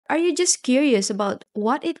are you just curious about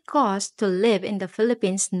what it costs to live in the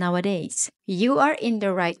Philippines nowadays? You are in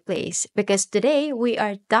the right place because today we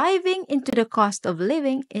are diving into the cost of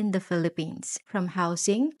living in the Philippines. From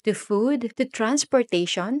housing to food to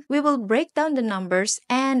transportation, we will break down the numbers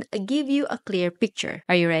and give you a clear picture.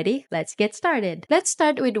 Are you ready? Let's get started. Let's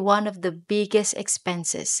start with one of the biggest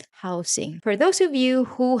expenses, housing. For those of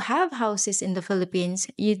you who have houses in the Philippines,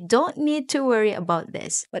 you don't need to worry about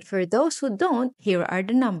this. But for those who don't, here are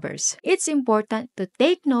the numbers. It's important to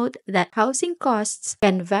take note that housing costs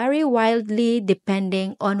can vary wildly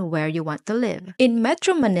depending on where you want to live. In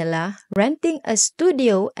Metro Manila, renting a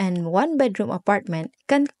studio and one-bedroom apartment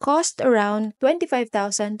can cost around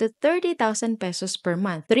 25,000 to 30,000 pesos per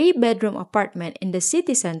month. Three-bedroom apartment in the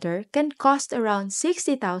city center can cost around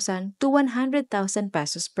 60,000 to 100,000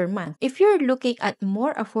 pesos per month. If you're looking at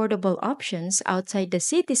more affordable options outside the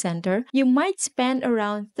city center, you might spend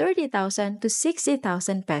around 30,000 to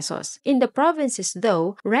 60,000 pesos. In the provinces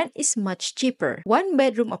though, rent is much cheaper.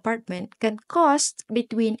 One-bedroom apartment can cost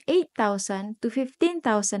between 8,000 to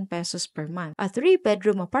 15,000 pesos per month. A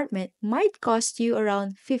three-bedroom apartment might cost you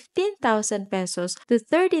around 15,000 pesos to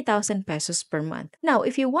 30,000 pesos per month. Now,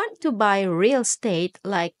 if you want to buy real estate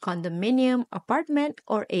like condominium, apartment,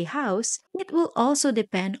 or a house, it will also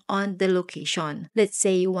depend on the location. Let's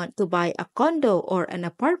say you want to buy a condo or an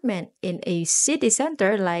apartment in a city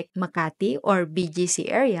center like Makati or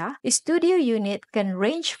BGC area. A studio unit can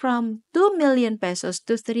range from 2 million pesos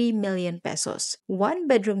to 3 million pesos. One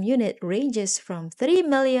bedroom unit ranges from 3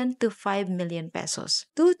 million to 5 million pesos.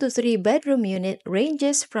 2 to 3 bedroom unit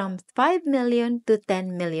ranges from 5 million to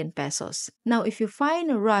 10 million pesos. Now, if you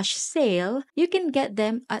find a rush sale, you can get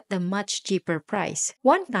them at a much cheaper price.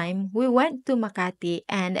 One time, we went to Makati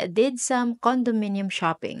and did some condominium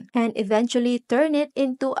shopping and eventually turned it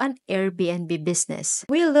into an Airbnb business.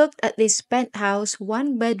 We looked at this penthouse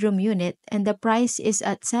one-bedroom unit and the price is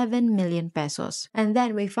at 7 million pesos. And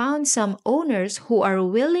then we found some owners who are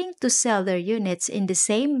willing to sell their units in the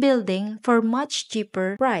same building for much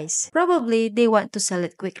cheaper price. Probably they want to sell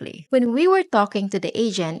it quickly. When we were talking to the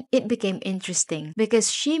agent, it became interesting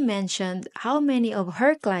because she mentioned how many of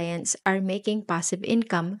her clients are making passive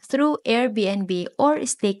income through Airbnb or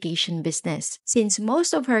staycation business. Since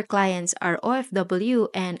most of her clients are OFW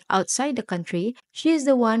and outside the country, she is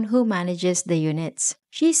the one who manages the units.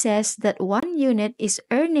 She says that one unit is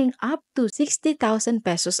earning up to 60,000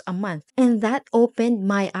 pesos a month. And that opened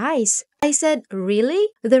my eyes. I said, really?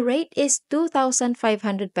 The rate is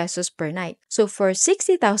 2,500 pesos per night. So for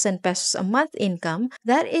 60,000 pesos a month income,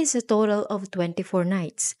 that is a total of 24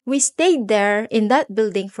 nights. We stayed there in that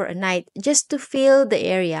building for a night just to feel the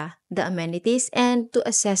area, the amenities, and to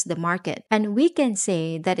assess the market. And we can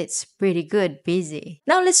say that it's pretty good busy.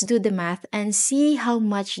 Now let's do the math and see how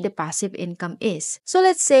much the passive income is. So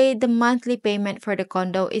let's say the monthly payment for the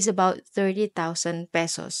condo is about 30,000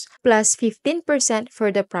 pesos plus 15%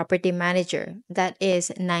 for the property manager, that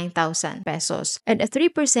is 9,000 pesos, and a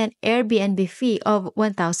 3% Airbnb fee of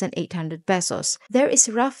 1,800 pesos. There is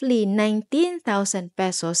roughly 19,000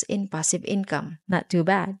 pesos in passive income. Not too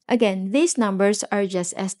bad. Again, these numbers are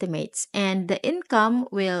just estimates and the income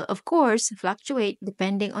will of course fluctuate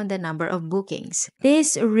depending on the number of bookings.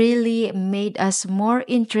 This really made us more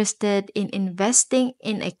interested in investing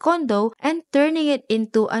in a condo and turning it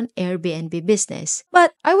into an Airbnb business.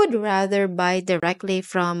 But I would rather buy directly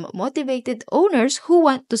from motivated owners who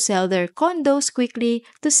want to sell their condos quickly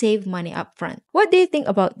to save money upfront. What do you think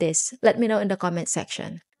about this? Let me know in the comment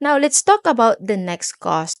section. Now, let's talk about the next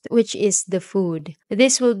cost, which is the food.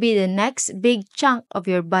 This will be the next big chunk of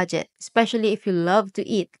your budget, especially if you love to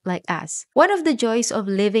eat like us. One of the joys of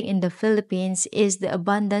living in the Philippines is the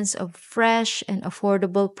abundance of fresh and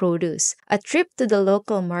affordable produce. A trip to the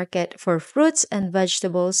local market for fruits and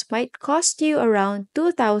vegetables might cost you around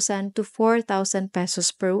 2,000 to 4,000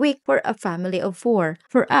 pesos per week for a family of 4.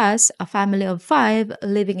 For us, a family of 5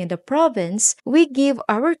 living in the province, we give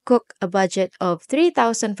our cook a budget of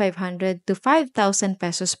 3,500 to 5,000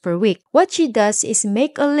 pesos per week. What she does is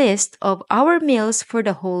make a list of our meals for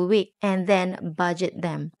the whole week and then budget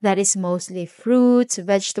them. That is mostly fruits,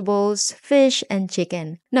 vegetables, fish, and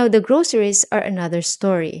chicken. Now, the groceries are another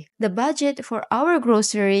story. The budget for our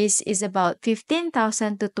groceries is about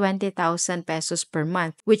 15,000 to 20,000 pesos per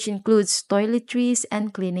month, which includes toiletries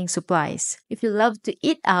and cleaning supplies. If you love to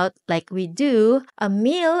eat out like we do, a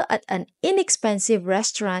meal at an inexpensive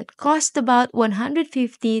restaurant costs about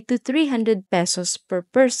 150 250 to 300 pesos per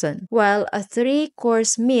person, while a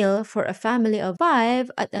 3-course meal for a family of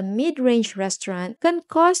 5 at a mid-range restaurant can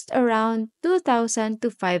cost around 2,000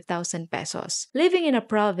 to 5,000 pesos. Living in a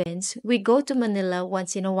province, we go to Manila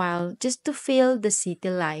once in a while just to feel the city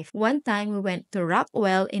life. One time we went to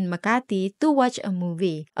Rockwell in Makati to watch a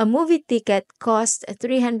movie. A movie ticket cost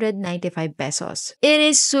 395 pesos. It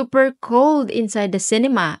is super cold inside the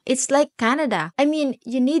cinema. It's like Canada. I mean,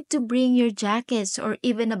 you need to bring your jackets or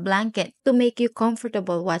even a blanket to make you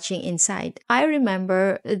comfortable watching inside. I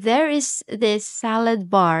remember there is this salad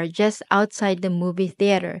bar just outside the movie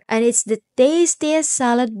theater, and it's the tastiest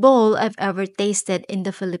salad bowl I've ever tasted in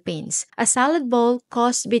the Philippines. A salad bowl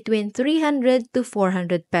costs between 300 to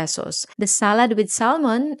 400 pesos. The salad with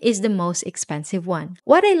salmon is the most expensive one.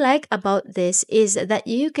 What I like about this is that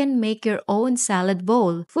you can make your own salad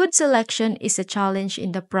bowl. Food selection is a challenge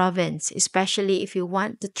in the province, especially if you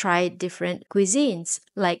want to try different cuisines.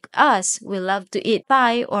 Like us, we love to eat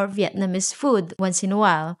Thai or Vietnamese food once in a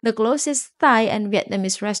while. The closest Thai and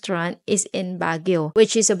Vietnamese restaurant is in Baguio,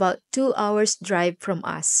 which is about 2 hours drive from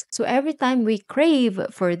us. So every time we crave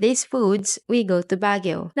for these foods, we go to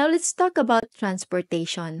Baguio. Now let's talk about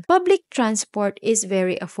transportation. Public transport is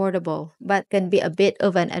very affordable, but can be a bit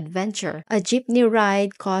of an adventure. A jeepney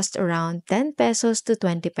ride costs around 10 pesos to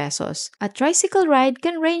 20 pesos. A tricycle ride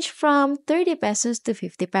can range from 30 pesos to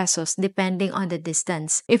 50 pesos depending on the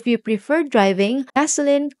distance. If you prefer driving,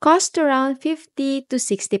 gasoline costs around 50 to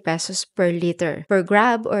 60 pesos per liter. For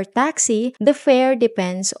Grab or taxi, the fare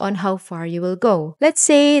depends on how far you will go. Let's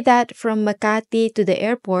say that from Makati to the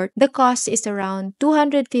airport, the cost is around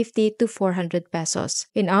 250 to 400 pesos.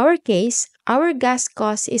 In our case, our gas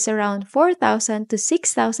cost is around 4,000 to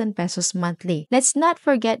 6,000 pesos monthly. Let's not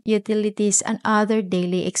forget utilities and other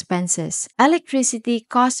daily expenses. Electricity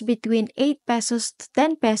costs between 8 pesos to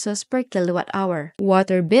 10 pesos per kilowatt hour.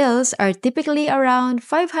 Water bills are typically around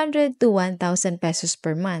 500 to 1,000 pesos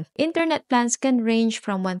per month. Internet plans can range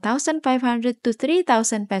from 1,500 to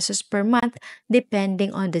 3,000 pesos per month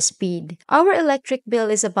depending on the speed. Our electric bill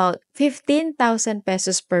is about 15,000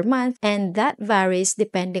 pesos per month, and that varies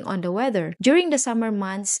depending on the weather. During the summer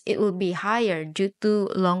months, it will be higher due to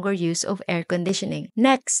longer use of air conditioning.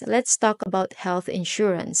 Next, let's talk about health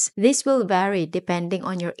insurance. This will vary depending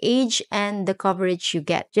on your age and the coverage you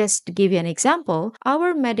get. Just to give you an example,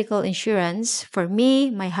 our medical insurance for me,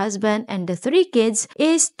 my husband, and the 3 kids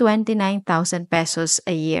is 29,000 pesos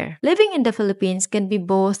a year. Living in the Philippines can be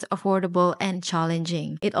both affordable and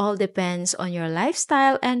challenging. It all depends on your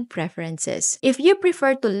lifestyle and preferences. If you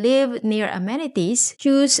prefer to live near amenities,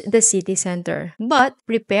 choose the city center, but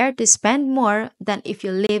prepare to spend more than if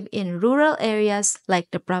you live in rural areas like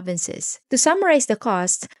the provinces. To summarize the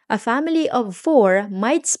cost, a family of 4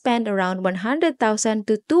 might spend around 100,000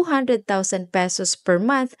 to 200,000 pesos per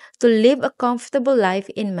month to live a comfortable life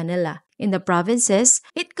in Manila. In the provinces,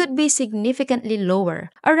 it could be significantly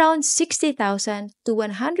lower, around 60,000 to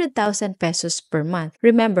 100,000 pesos per month.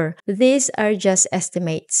 Remember, these are just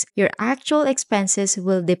estimates. Your actual expenses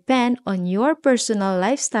will depend on your personal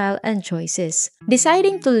lifestyle and choices.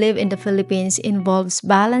 Deciding to live in the Philippines involves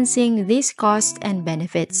balancing these costs and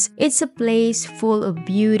benefits. It's a place full of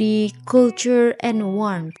beauty, culture, and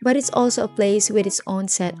warmth, but it's also a place with its own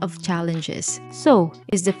set of challenges. So,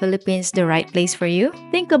 is the Philippines the right place for you?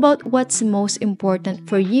 Think about what's most important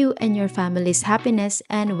for you and your family's happiness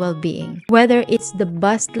and well-being. Whether it's the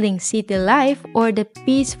bustling city life or the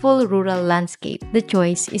peaceful rural landscape, the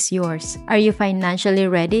choice is yours. Are you financially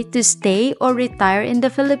ready to stay or retire in the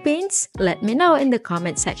Philippines? Let me know in the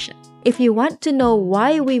comment section. If you want to know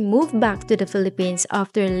why we moved back to the Philippines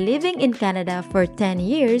after living in Canada for 10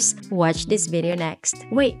 years, watch this video next.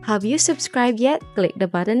 Wait, have you subscribed yet? Click the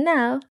button now.